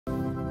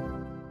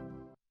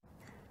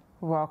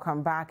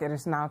Welcome back. It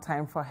is now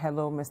time for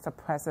Hello, Mr.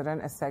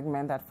 President, a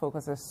segment that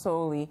focuses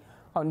solely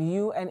on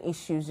you and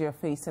issues you're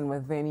facing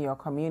within your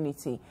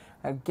community.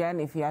 Again,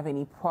 if you have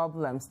any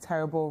problems,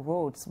 terrible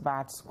roads,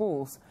 bad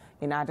schools,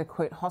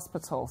 inadequate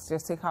hospitals,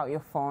 just take out your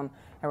phone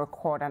and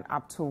record an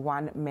up to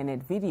 1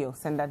 minute video.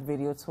 Send that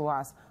video to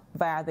us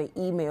via the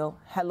email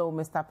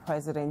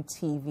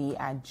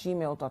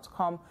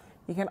hellomrpresidenttv@gmail.com.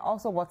 You can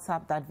also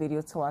WhatsApp that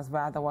video to us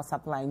via the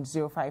WhatsApp line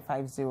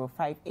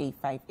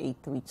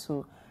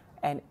 0550585832.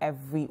 And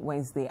every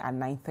Wednesday at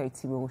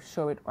 9:30, we will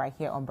show it right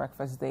here on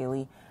Breakfast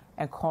Daily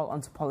and call on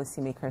to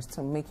policymakers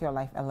to make your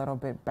life a little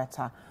bit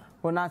better.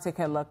 We'll now take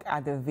a look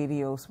at the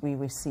videos we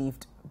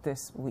received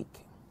this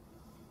week.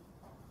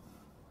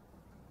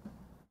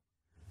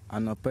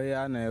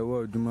 Anopaya na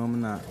ewo adwuma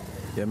na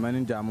ye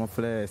manager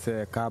amofle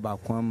se ka ba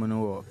kwan mu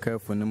no wo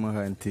careful ni mu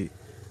hanti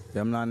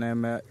yamna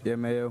na ye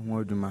meye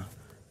hu adwuma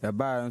ye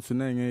ba nso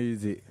na enye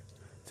easy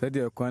se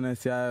de kwan na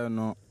sia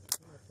no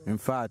in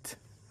fact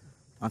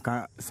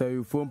aka say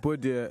you phone po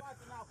de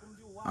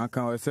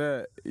aka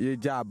say ye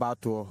ja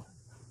abato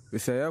we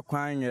say ye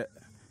kwan ye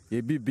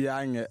bibia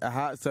anye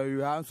ha say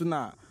you ha nso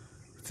na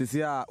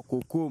sisi a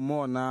koko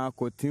mo na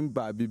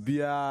kotimba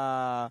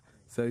bibia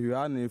say you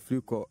are na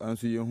friko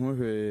nso ye hu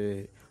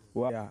hwe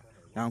wa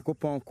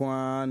yankopon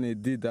kwa na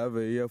di da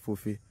ve ye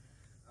fofi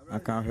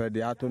aka hwe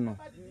de ato no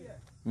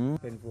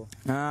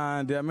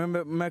de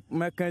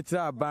me kan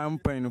tira ban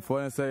pan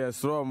for say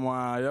yes ro mo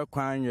a ye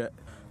kwan ye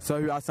so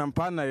you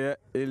asampa na ye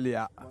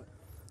elia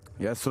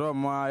yes ro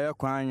mo a ye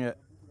kwan ye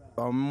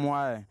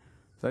omwa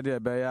so de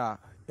be ya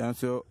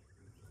yanso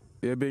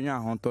ye benya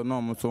honto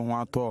no mo so ho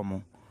ato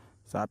mo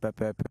sa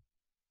pepepe.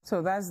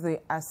 So that's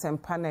the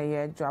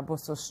Sefwi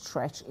Juaboso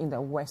stretch in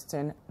the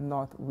Western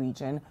North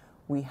region.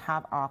 We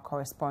have our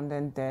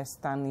correspondent there,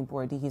 Stanley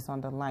Bordy. He's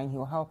on the line.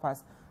 He'll help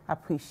us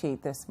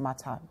appreciate this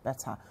matter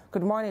better.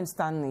 Good morning,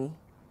 Stanley.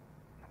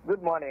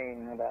 Good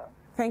morning, madam.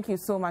 Thank you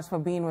so much for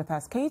being with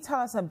us. Can you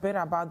tell us a bit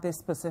about this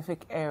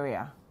specific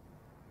area?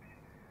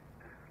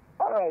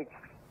 All right.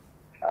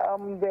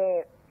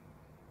 The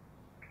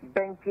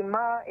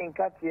Bentima in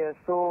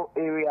Katieso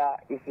area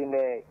is in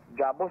the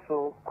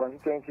Juaboso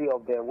constituency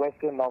of the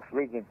Western North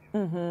region.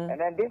 And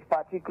then this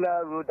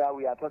particular road that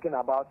we are talking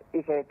about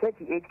is a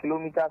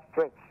 38-kilometer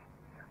stretch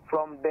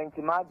from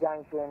Bentima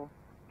Junction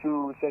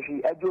to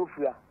Sefwi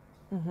Juaboso.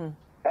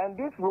 And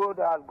this road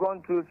has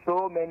gone through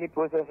so many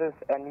processes,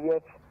 and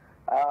yet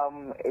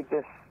it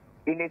is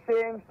in the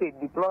same state,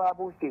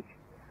 deplorable state.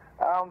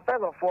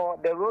 First of all,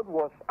 the road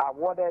was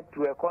awarded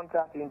to a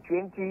contract in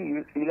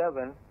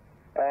 2011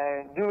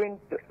 during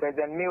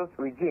President Mills'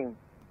 regime,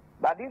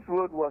 but this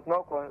road was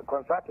not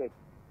constructed.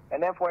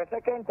 And then for a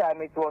second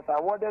time, it was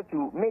awarded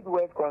to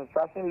Midwest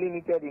Construction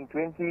Limited in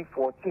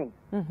 2014.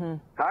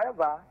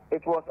 However,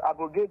 it was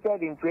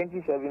abrogated in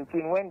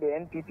 2017 when the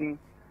NPP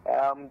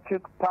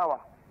took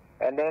power.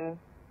 And then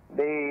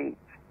the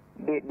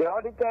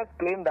auditors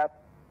claimed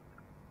that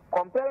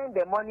comparing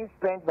the money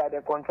spent by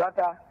the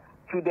contractor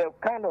to the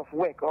kind of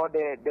work or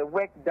the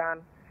work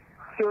done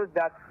shows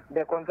that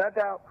the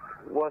contractor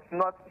was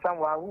not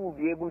someone who would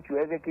be able to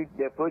execute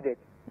the project.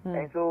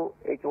 And so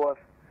it was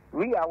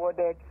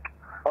re-awarded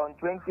on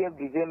 20th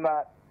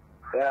December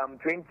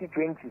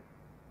 2020.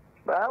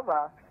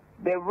 However,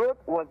 the road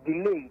was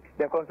delayed.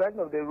 The construction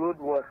of the road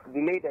was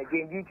delayed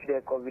again due to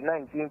the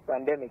COVID-19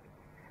 pandemic.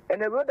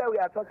 And the road that we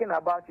are talking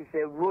about is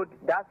a road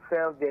that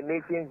serves the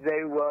nations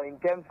very well in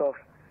terms of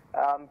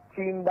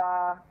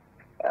timber,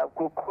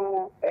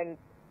 cocoa, and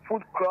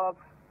food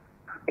crops.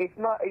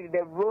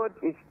 The road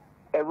is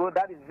a road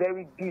that is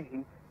very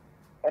busy.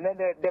 And then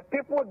the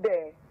people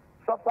there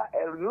suffer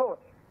a lot.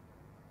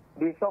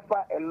 They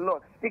suffer a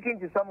lot. Speaking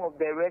to some of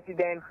the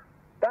residents,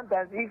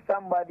 sometimes if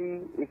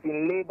somebody is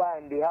in labor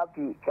and they have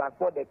to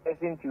transport the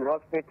person to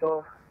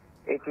hospital,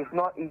 it is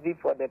not easy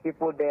for the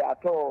people there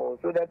at all.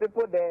 So the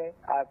people there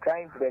are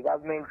crying to the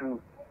government to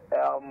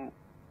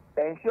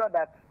ensure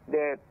that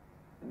the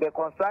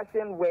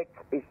construction work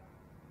is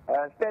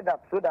sped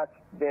up so that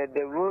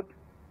the road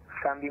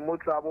can be more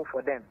travel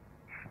for them.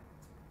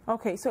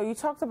 Okay, so you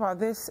talked about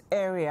this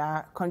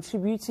area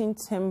contributing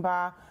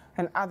timber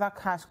and other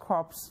cash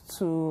crops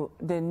to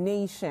the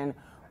nation.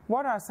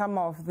 What are some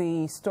of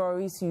the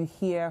stories you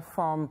hear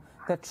from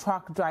the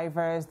truck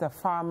drivers, the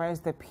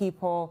farmers, the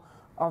people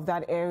of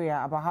that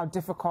area about how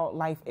difficult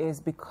life is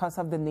because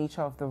of the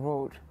nature of the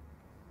road?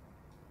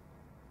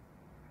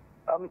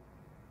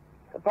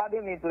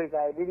 Pardon me, please.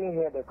 I didn't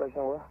hear the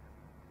question well.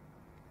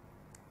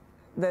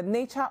 The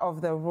nature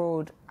of the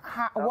road.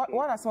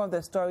 What are some of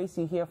the stories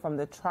you hear from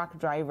the truck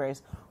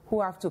drivers who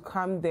have to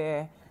come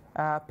there,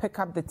 pick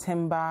up the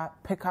timber,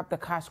 pick up the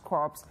cash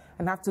crops,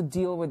 and have to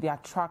deal with their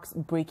trucks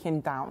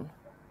breaking down?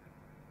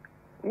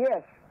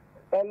 Yes,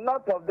 a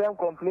lot of them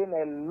complain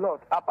a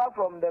lot. Apart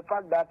from the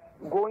fact that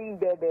going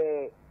there,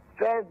 the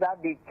fares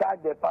that they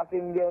charge the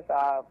passengers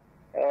are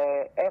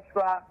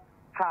extra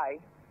high.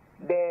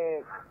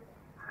 The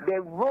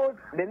road,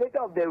 the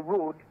nature of the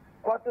road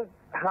causes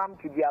harm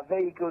to their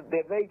vehicles.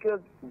 The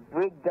vehicles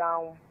break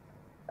down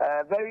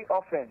very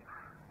often.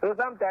 So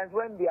sometimes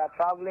when they are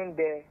traveling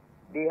there,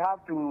 they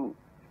have to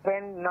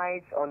spend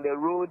nights on the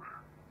road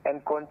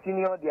and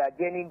continue their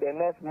journey the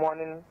next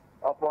morning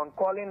upon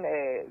calling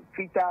a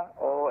fitter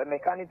or a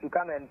mechanic to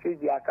come and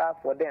fix their car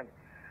for them.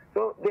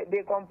 So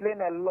they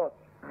complain a lot.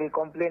 They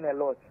complain a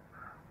lot.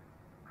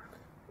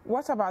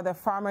 What about the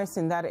farmers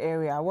in that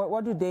area?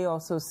 What do they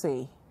also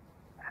say?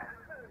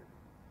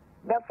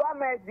 The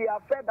farmers, they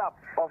are fed up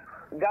of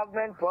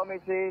government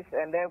promises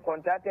and then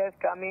contractors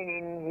coming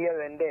in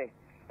here and there.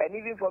 And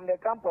even from the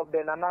camp of the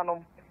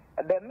Nananum,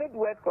 the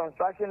Midwest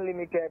Construction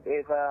Limited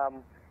is a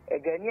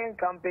Ghanaian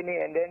company,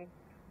 and then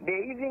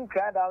they even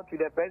cried out to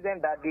the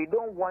president that they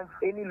don't want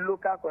any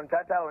local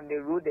contractor on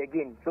the road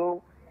again.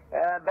 So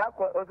that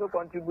also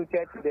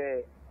contributed to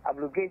the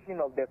abrogation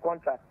of the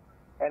contract.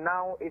 And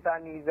now it's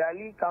an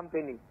Israeli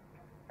company,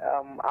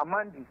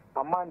 Amandi,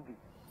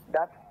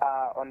 that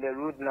are on the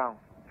road now.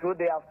 So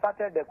they have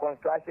started the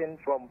construction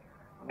from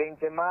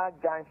Benchema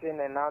Junction,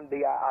 and now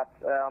they are at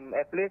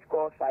a place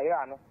called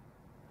Sayano.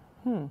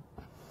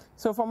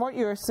 So from what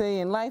you're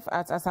saying, life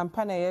at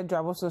Akua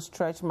Juaboso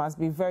stretch must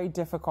be very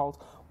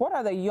difficult. What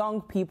are the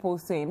young people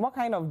saying? What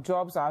kind of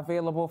jobs are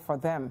available for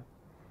them?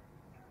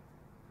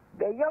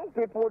 The young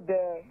people,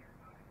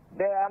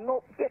 they are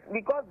not,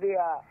 because they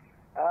are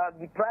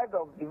deprived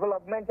of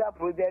developmental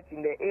projects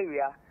in the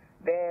area.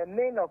 The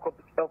main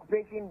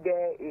occupation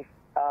there is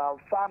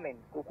farming,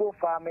 cocoa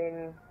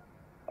farming,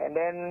 and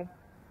then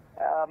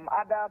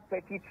other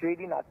petty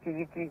trading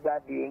activities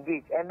that they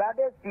engage. And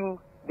others too,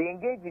 they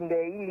engage in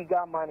the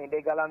illegal money,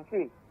 the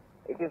galamsey.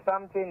 It is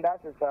something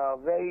that is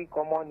very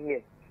common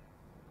here.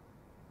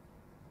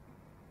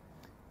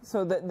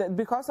 So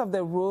because of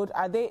the road,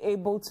 are they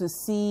able to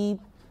see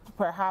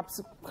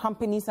perhaps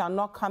companies are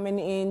not coming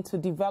in to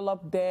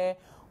develop there?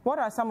 What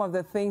are some of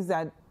the things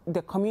that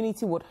the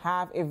community would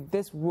have if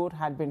this road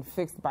had been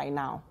fixed by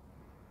now?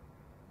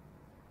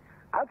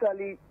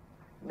 Actually,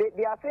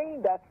 they are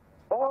saying that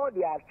all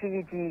the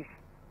activities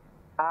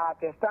are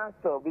at a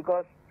standstill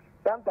because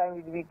sometimes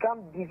it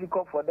becomes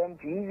difficult for them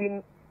to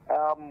even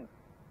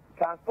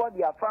transport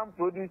their farm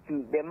produce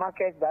to the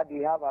markets that they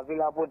have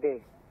available there.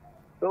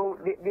 So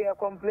they are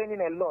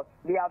complaining a lot.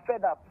 They are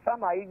fed up.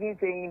 Some are even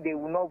saying they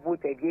will not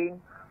vote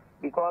again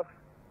because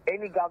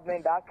any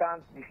government that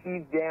can't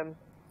deceive them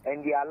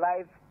and their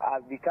life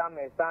has become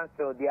a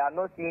standstill. They are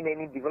not seeing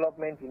any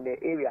development in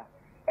the area.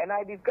 And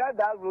I describe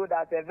that road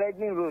as a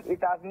virgin road.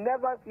 It has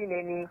never seen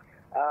any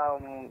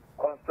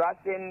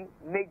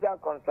major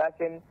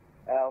construction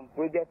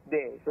project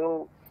there.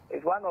 So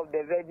it's one of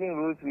the virgin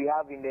roads we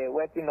have in the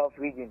Western North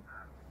region.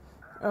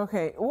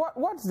 Okay,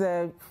 what's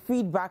the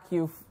feedback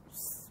you've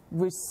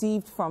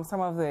received from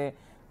some of the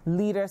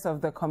leaders of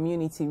the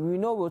community? We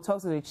know we'll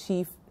talk to the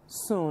chief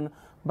soon,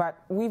 but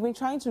we've been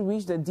trying to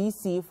reach the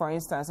DC, for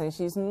instance, and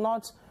she's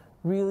not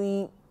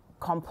really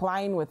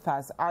complying with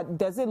us.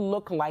 Does it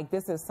look like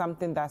this is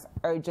something that's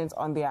urgent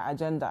on their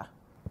agenda?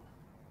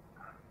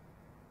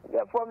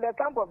 Yeah, from the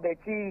camp of the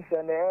chiefs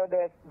and the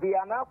elders, they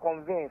are now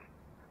convinced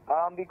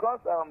because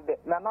the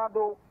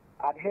Nanado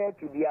adhered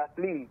to their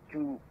plea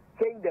to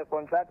change the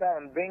contractor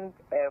and bring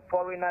a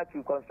foreigner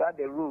to construct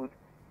the road.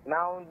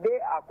 Now they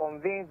are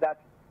convinced that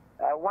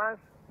once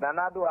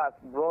Nanado has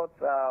brought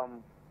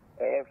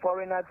a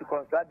foreigner to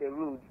construct the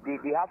road,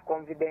 they have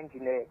confidence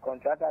in the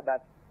contractor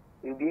that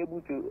he'll be able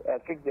to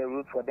fix the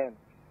road for them.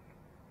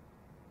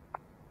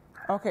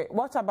 Okay,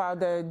 what about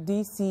the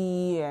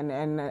DC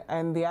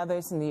and the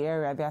others in the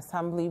area, the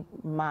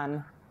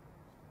assemblyman?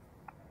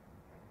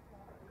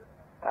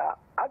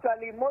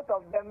 Actually, most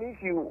of them,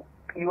 if you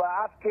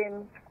are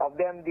asking of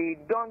them, they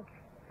don't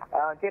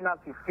turn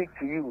up to speak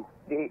to you.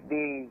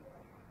 They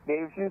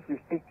refuse to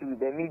speak to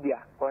the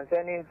media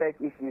concerning such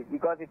issues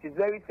because it is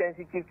very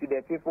sensitive to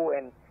the people,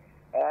 and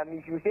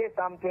if you say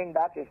something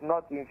that is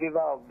not in favor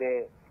of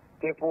the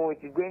people, it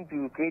is going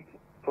to create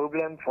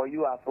problems for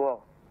you as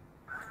well.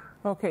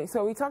 Okay,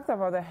 so we talked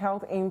about the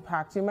health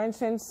impact. You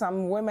mentioned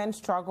some women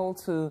struggle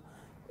to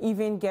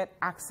even get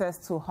access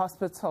to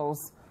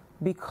hospitals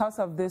because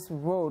of this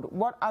road.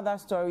 What other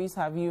stories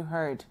have you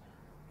heard?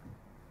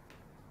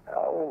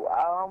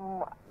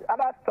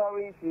 Other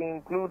stories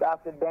include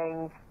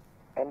accidents,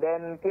 and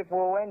then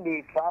people, when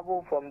they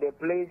travel from the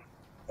place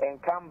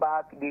and come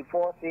back, they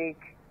fall sick,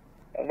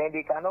 and then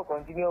they cannot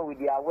continue with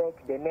their work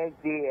the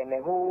next day, and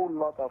a whole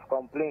lot of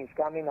complaints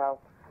coming out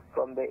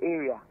from the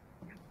area.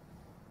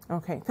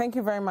 Okay, thank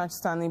you very much,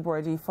 Stanley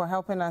Bordy, for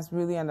helping us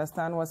really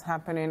understand what's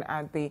happening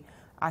at the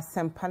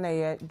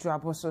Akua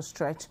Juaboso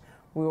stretch.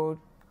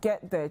 We'll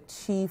get the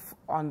chief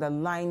on the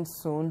line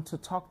soon to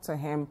talk to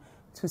him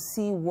to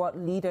see what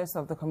leaders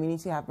of the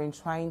community have been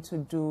trying to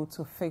do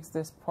to fix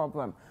this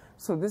problem.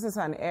 So this is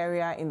an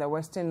area in the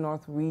Western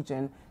North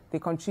region. They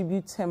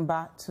contribute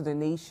timber to the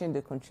nation,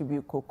 they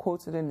contribute cocoa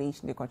to the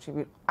nation, they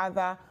contribute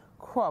other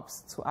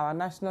crops to our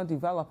national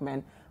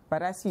development.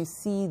 But as you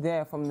see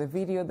there from the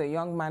video the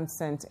young man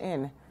sent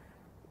in,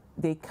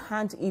 they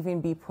can't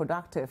even be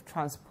productive.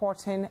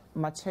 Transporting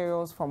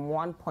materials from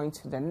one point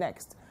to the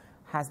next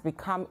has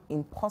become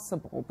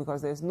impossible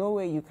because there's no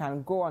way you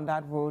can go on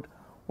that road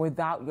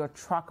without your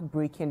truck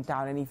breaking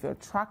down. And if your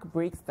truck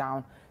breaks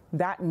down,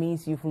 that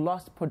means you've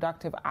lost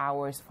productive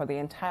hours for the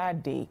entire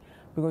day,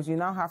 because you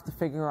now have to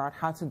figure out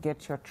how to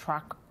get your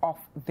truck off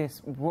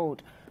this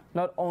road.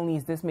 Not only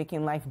is this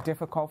making life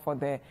difficult for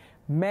the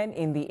men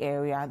in the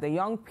area, the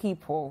young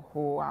people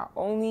who are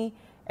only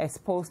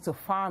exposed to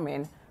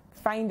farming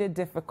find it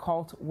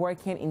difficult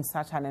working in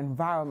such an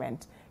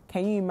environment.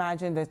 Can you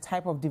imagine the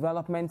type of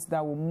developments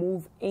that will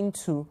move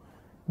into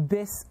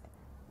this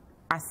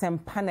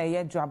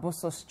Assempaneye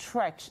Juaboso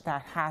stretch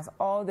that has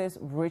all these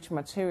rich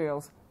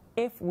materials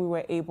if we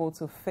were able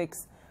to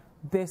fix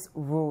this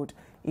road?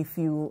 If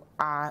you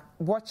are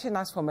watching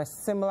us from a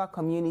similar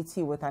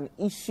community with an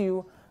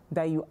issue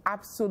that you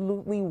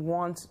absolutely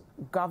want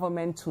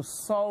government to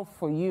solve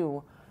for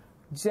you,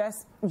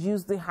 just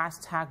use the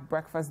hashtag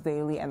Breakfast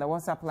Daily and the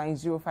WhatsApp line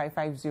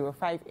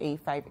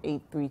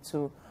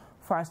 0550585832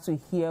 for us to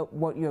hear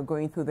what you're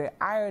going through. The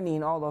irony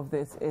in all of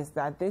this is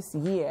that this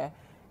year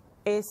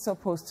is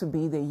supposed to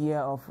be the year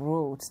of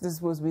roads. This is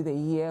supposed to be the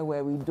year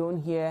where we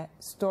don't hear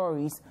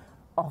stories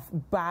of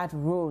bad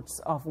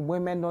roads, of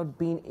women not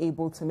being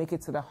able to make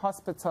it to the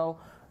hospital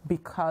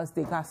because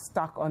they got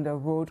stuck on the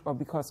road or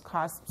because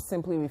cars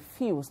simply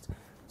refused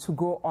to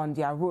go on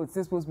their roads.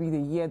 This was be the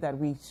year that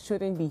we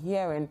shouldn't be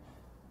hearing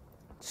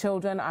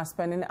children are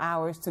spending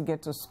hours to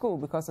get to school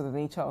because of the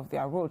nature of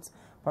their roads.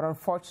 But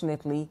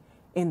unfortunately,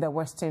 in the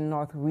Western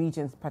North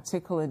regions,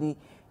 particularly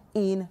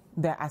in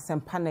the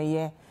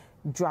Assempaneye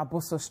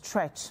Juaboso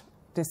stretch,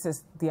 this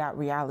is their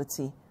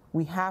reality.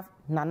 We have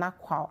Nana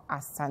Kwao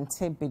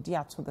Asante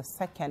Bediato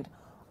II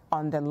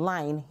on the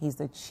line. He's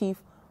the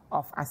chief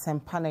of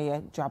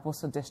Assempaneye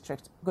Juaboso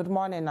district. Good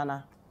morning,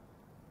 Nana.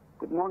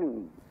 Good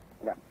morning.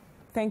 Yeah.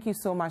 Thank you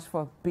so much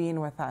for being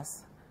with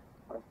us.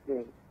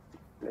 Okay.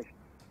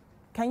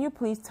 Can you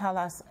please tell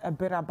us a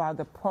bit about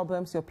the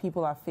problems your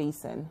people are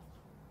facing?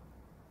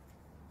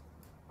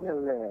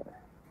 Well,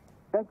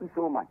 thank you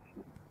so much.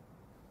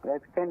 I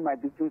extend my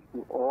greetings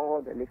to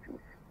all the listeners.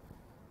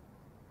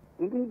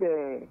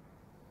 Indeed,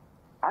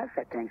 as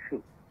I can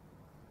see,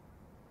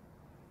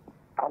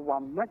 our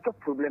major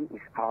problem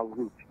is our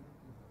route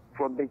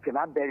from the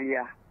Jema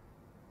barrier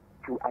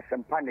to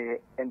Assempaneye,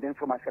 and then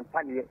from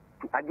Assempaneye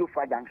to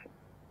Adiofa Junction.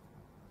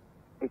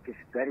 It is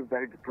very,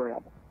 very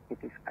deplorable. It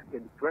is a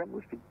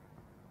deplorable thing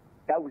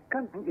that we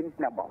can't do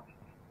anything about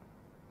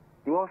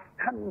it. It was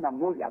coming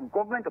Namoria,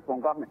 government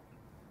upon government.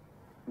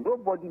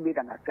 Nobody made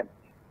an attempt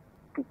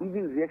to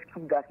even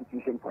rescue that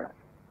situation for us.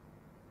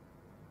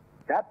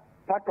 That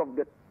part of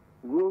the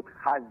road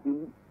has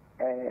been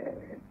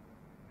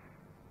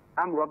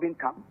armed robbing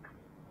camp,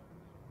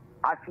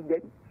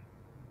 accidents.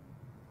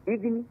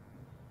 Even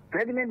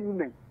pregnant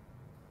women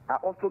are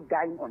also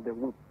dying on the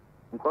road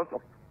because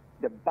of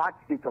the bad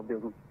state of the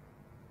road.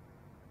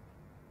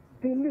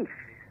 Please,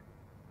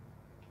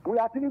 we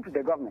are appealing to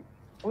the government.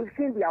 We've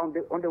seen they are on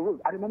the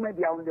road. At the moment,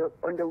 they are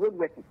on the road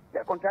working. The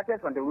contractors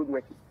on the road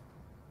working.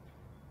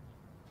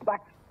 But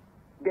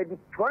the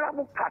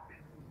deplorable part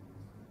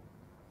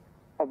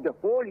of the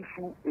whole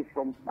issue is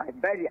from my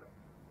barrier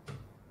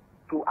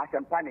to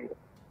Assempaneye.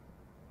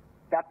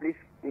 That place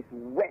is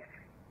west.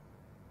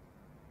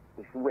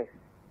 It's west.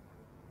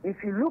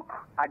 If you look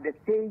at the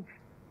stage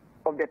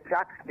of the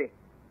tracks there,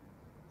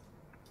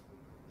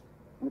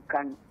 you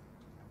can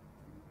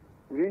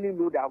really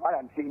know that what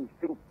I'm saying is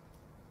true.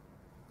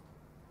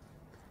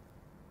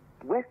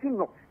 Western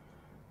North,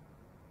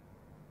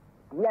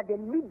 we are the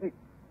leading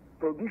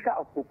producer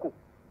of cocoa.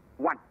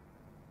 One,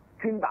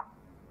 timber,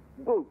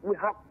 gold. We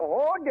have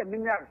all the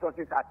mineral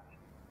resources at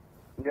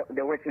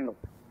the Western North,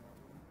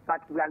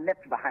 but we are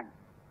left behind,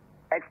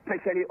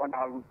 especially on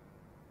our route.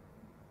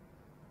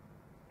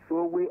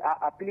 So we are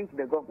appealing to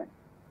the government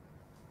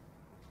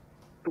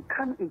to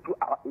come into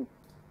our aid.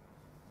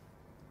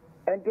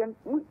 And then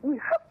we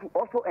have to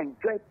also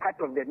enjoy part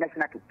of the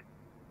national cake.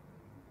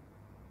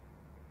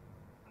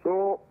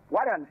 So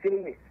what I'm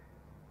saying is,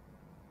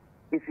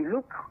 if you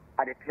look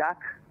at the track,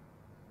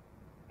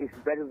 it's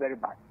very, very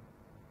bad.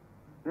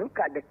 Look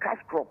at the cash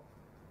crop,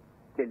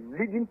 the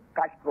leading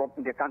cash crop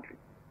in the country.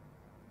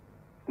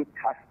 It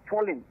has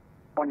fallen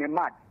on a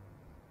mud.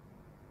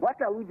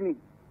 What are we doing?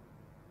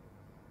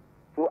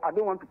 So I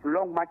don't want to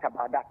prolong much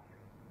about that.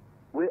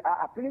 We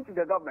are appealing to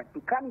the government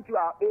to come into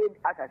our aid,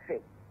 as I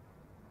said.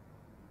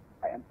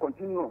 I am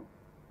continuing.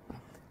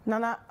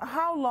 Nana,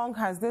 how long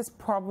has this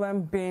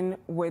problem been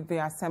with the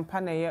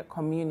Assempaneye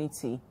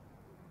community?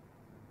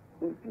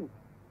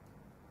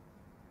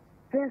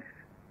 Since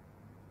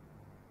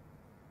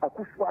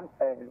Akufo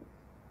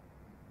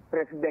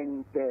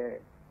President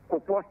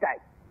Kopo's time,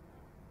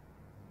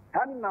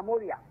 having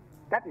memorial,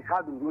 that is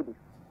how the road is.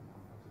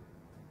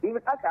 Even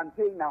as I'm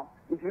saying now,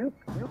 if you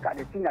look at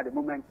the thing at the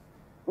moment,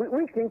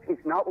 we think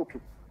it's now okay.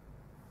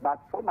 But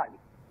formerly,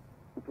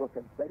 it was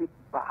a very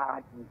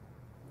bad thing.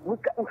 We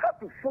have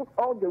to shoot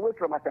all the way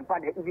from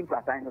Assempaneye even to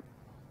Asainos.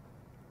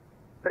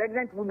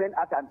 Pregnant women,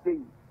 as I'm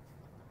saying,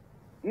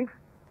 if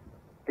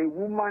a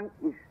woman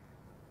is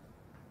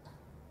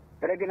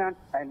pregnant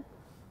and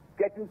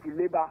getting to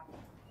labor,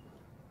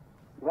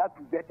 you have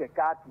to get a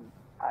car to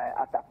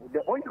Asap.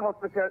 The only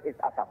hospital is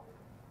Asap.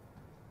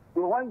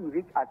 So when you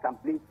reach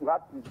Asap place, you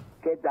have to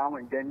get down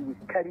and then you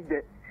carry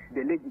the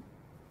lady.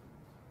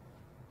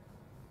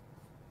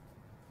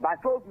 But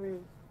so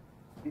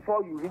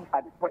before you reach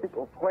at the point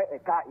of where a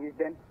car is,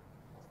 then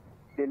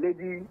the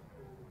lady,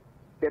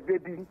 the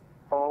baby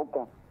are all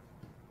gone.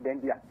 Then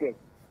they are dead.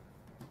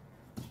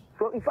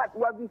 So in fact,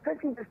 we have been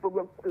facing this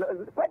problem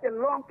quite a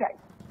long time.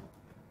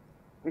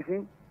 You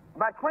see?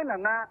 But when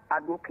Nana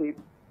Addo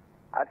came,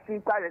 I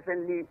think quite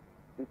recently,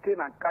 he came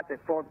and cut a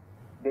sword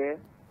there.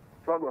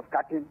 Sword was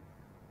cutting,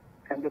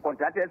 and the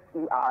contractors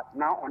who are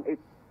now on it.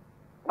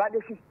 But they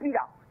should speed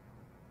up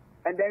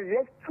and then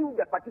rescue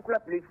the particular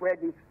place where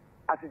this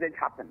accident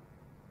happened.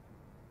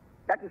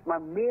 That is my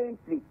main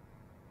plea.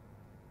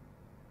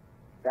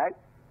 Right?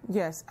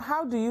 Yes.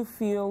 How do you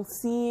feel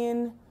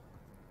seeing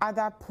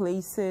other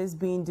places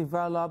being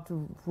developed,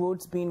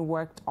 roads being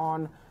worked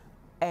on,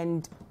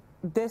 and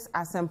this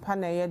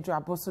Asempanaye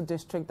Juaboso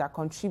district that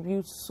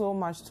contributes so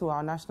much to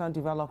our national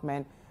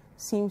development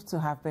seems to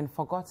have been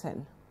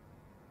forgotten?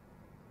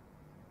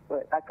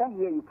 Well, I can't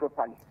hear you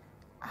properly.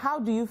 How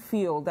do you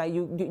feel that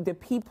the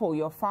people,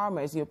 your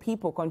farmers, your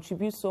people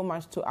contribute so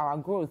much to our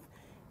growth,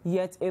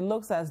 yet it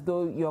looks as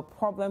though your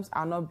problems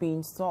are not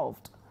being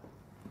solved?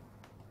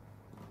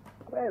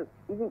 Well,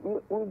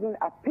 we've been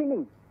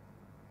appealing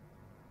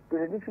to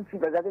the district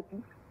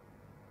representatives,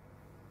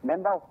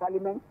 member of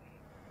parliament.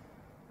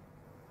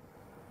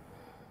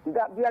 They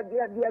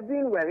are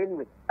doing well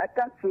anyway. I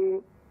can't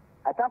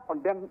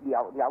condemn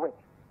their work.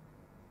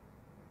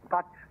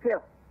 But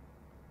still,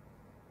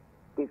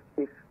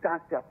 it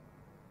stands still.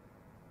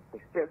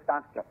 It still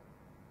stands still.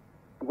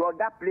 Because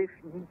that place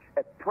needs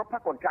a proper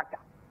contractor.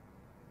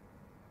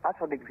 As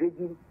for the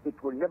grading,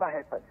 it will never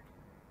help us.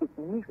 It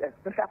needs a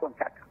special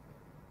contractor.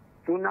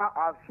 So now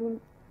I've seen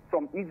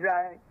some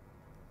Israel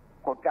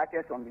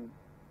contractors on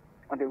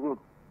the road.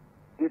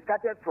 They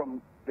started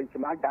from the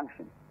Benjamin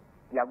Junction.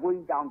 They are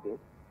going down there.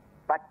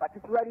 But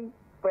particularly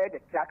where the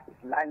track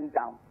is lying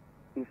down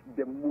is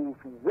the most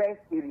west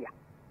area.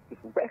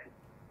 It's west.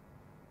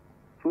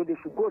 So they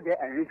should go there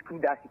and rescue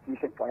that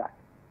situation for us.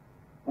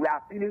 We are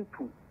appealing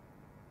to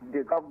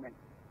the government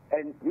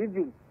and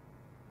even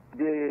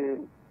the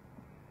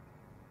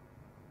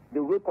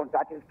road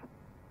contractors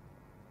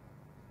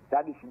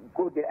that they should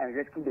go there and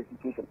rescue the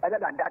situation. Other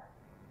than that,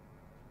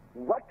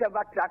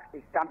 whatever track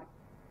is coming,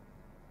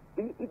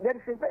 there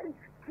is a very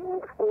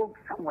huge hole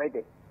somewhere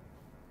there.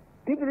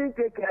 People didn't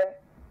take care.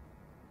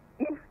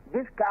 If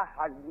this car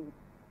has been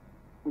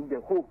in the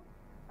hole,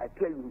 I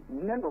tell you,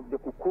 none of the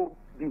cocoa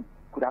beans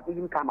could have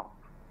even come out.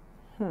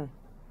 You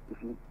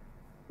see,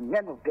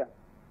 none of them.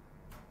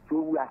 So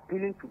we are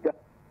appealing to them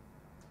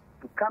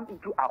to come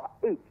into our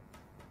aid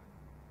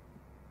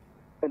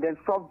and then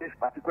solve this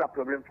particular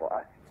problem for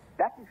us.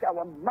 That is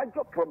our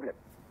major problem.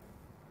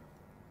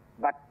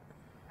 But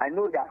I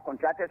know there are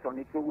contractors on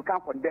it, so we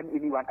can't condemn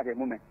anyone at the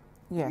moment.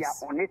 Yes. We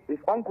are on it.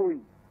 It's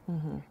ongoing.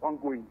 It's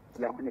ongoing.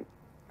 We are on it.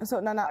 So,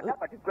 Nana, that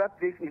particular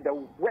place is the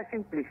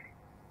working place.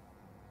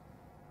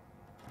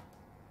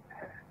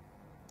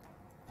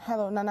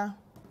 Hello, Nana.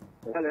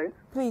 Hello.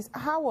 Please,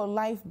 how will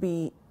life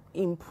be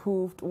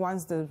improved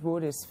once the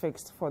road is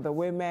fixed for the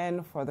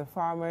women, for the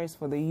farmers,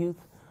 for the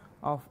youth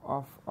of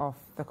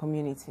the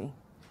community?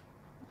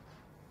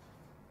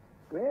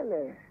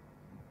 Well,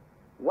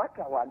 what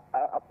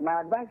my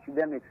advice to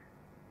them is,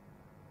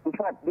 in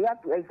fact, they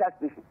have to exercise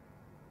patience.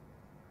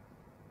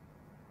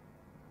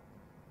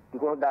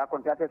 Because there are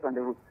contractors on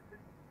the road.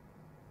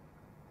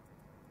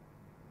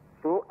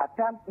 So at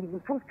times,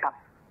 even foodstuffs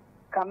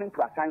coming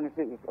to assignment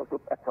is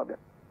also a problem.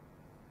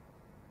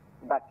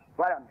 But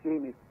what I'm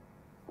saying is,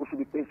 we should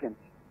be patient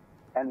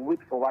and wait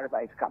for whatever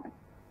is coming.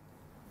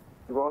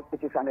 Because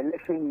it is an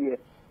election year,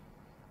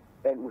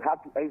 and we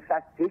have to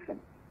exercise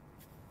patience.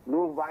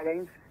 No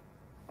violence,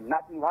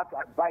 nothing. We have to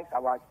advise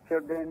our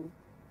children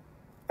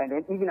and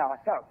then even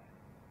ourselves.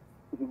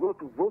 If you go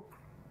to vote,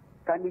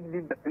 can you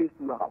leave the place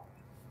to your house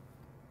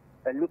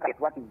and look at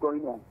what is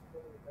going on?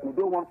 We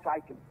don't want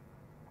fighting.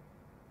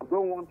 We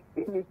don't want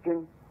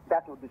anything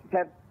that will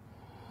disturb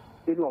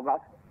any of us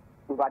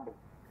over there.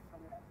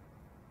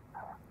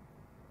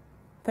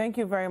 Thank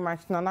you very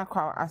much, Nana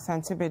Akua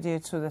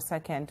Asantibede to the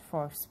second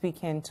for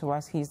speaking to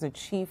us. He's the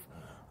chief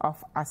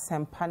of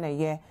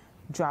Asempanaye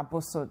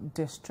Juaboso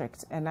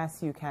district. And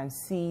as you can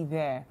see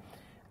there,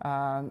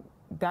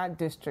 that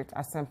district,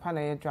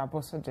 Asempanaye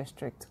Juaboso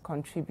district,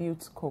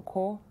 contributes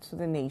cocoa to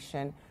the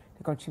nation.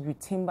 They contribute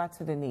timber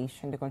to the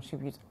nation. They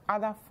contribute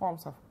other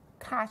forms of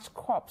cash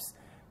crops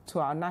to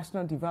our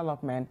national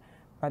development.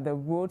 But the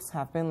roads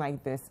have been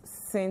like this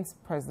since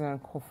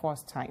President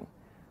Kufuor's time.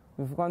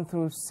 We've gone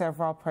through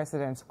several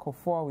presidents.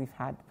 Kufuor, we've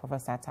had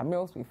Professor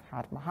Tamils, we've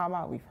had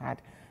Mahama, we've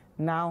had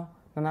now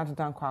Nana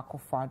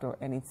Akufo-Addo,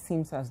 and it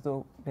seems as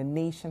though the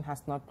nation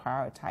has not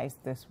prioritized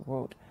this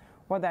road.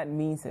 What that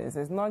means is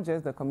it's not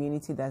just the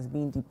community that's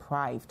being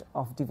deprived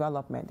of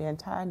development, the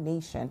entire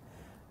nation.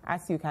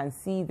 As you can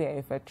see there,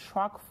 if a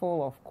truck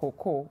full of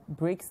cocoa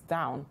breaks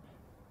down,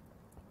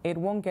 it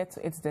won't get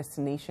to its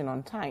destination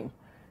on time.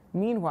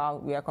 Meanwhile,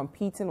 we are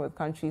competing with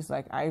countries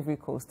like Ivory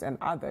Coast and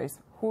others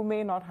who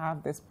may not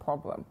have this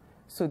problem,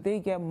 so they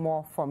get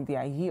more from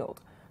their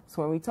yield.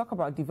 So when we talk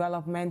about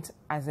development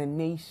as a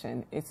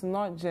nation, it's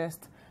not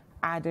just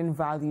adding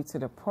value to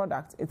the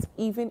product, it's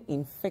even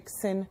in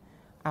fixing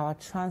our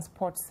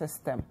transport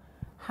system.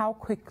 How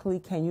quickly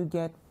can you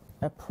get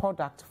a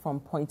product from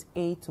point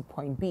A to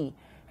point B,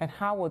 and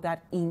how will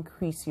that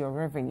increase your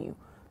revenue?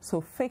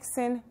 So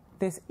fixing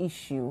this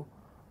issue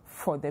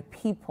for the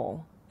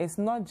people is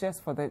not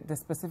just for the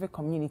specific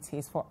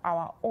communities, for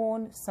our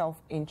own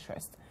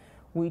self-interest.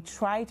 We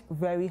tried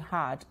very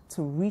hard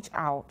to reach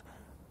out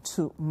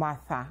to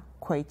Martha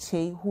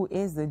Kweche, who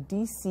is the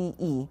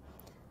DCE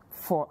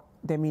for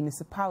the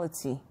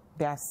municipality,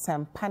 the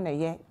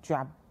Sefwi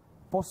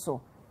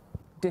Juaboso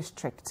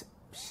district.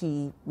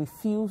 She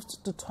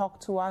refused to talk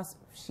to us.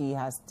 She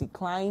has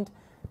declined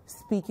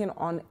speaking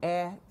on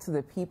air to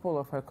the people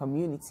of her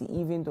community,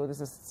 even though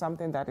this is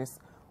something that is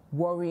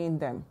worrying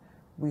them.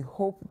 We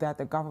hope that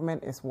the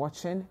government is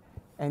watching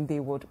and they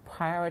would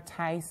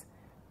prioritize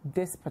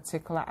this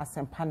particular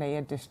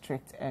Assempaneye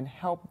district and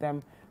help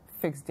them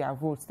fix their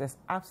roads. There's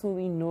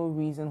absolutely no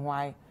reason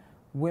why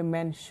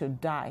women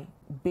should die,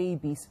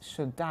 babies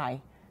should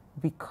die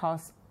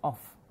because of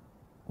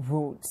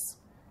roads.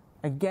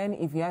 Again,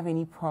 if you have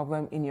any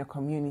problem in your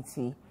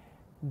community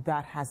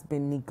that has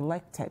been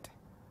neglected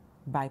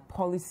by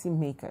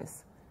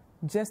policymakers,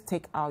 just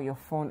take out your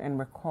phone and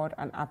record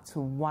an up to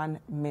 1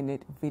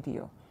 minute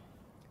video.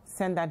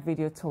 Send that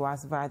video to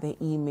us via the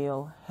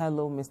email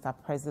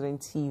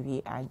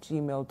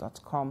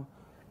hellomrpresidenttv@gmail.com. You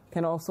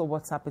can also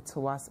WhatsApp it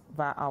to us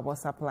via our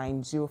WhatsApp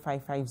line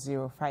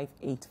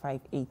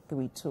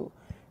 0550585832.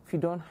 If you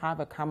don't have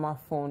a camera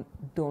phone,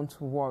 don't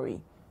worry.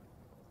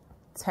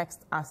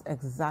 Text us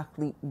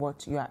exactly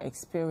what you are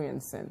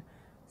experiencing.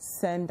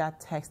 Send that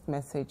text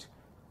message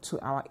to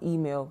our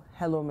email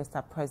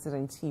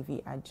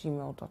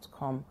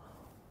hellomrpresidenttv@gmail.com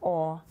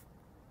or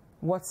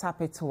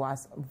WhatsApp it to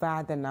us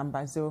via the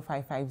number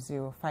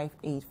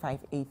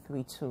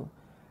 0550585832.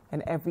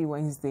 And every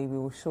Wednesday, we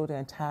will show the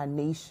entire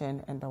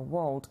nation and the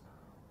world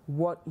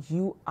what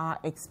you are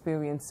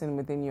experiencing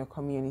within your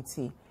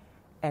community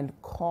and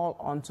call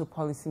on to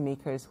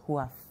policymakers who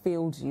have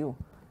failed you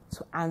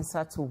to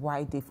answer to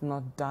why they've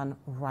not done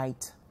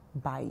right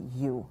by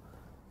you.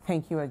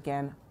 Thank you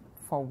again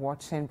for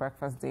watching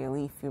Breakfast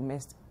Daily. If you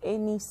missed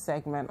any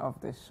segment of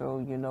the show,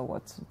 you know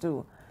what to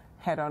do.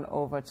 Head on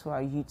over to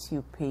our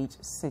YouTube page,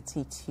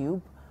 Citi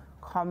Tube.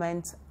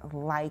 Comment,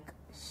 like,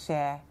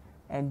 share,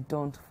 and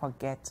don't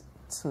forget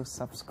to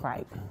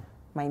subscribe.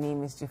 My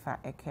name is Dziffa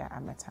Akua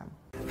Ametam.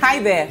 Hi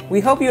there.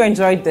 We hope you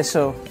enjoyed the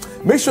show.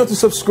 Make sure to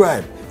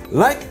subscribe,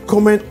 like,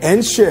 comment,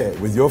 and share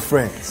with your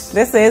friends.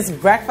 This is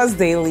Breakfast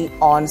Daily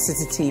on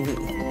Citi TV.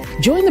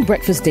 Join the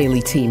Breakfast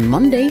Daily team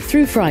Monday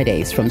through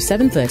Fridays from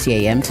 7:30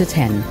 a.m. to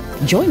 10.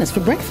 Join us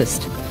for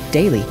breakfast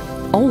daily,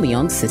 only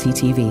on Citi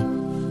TV.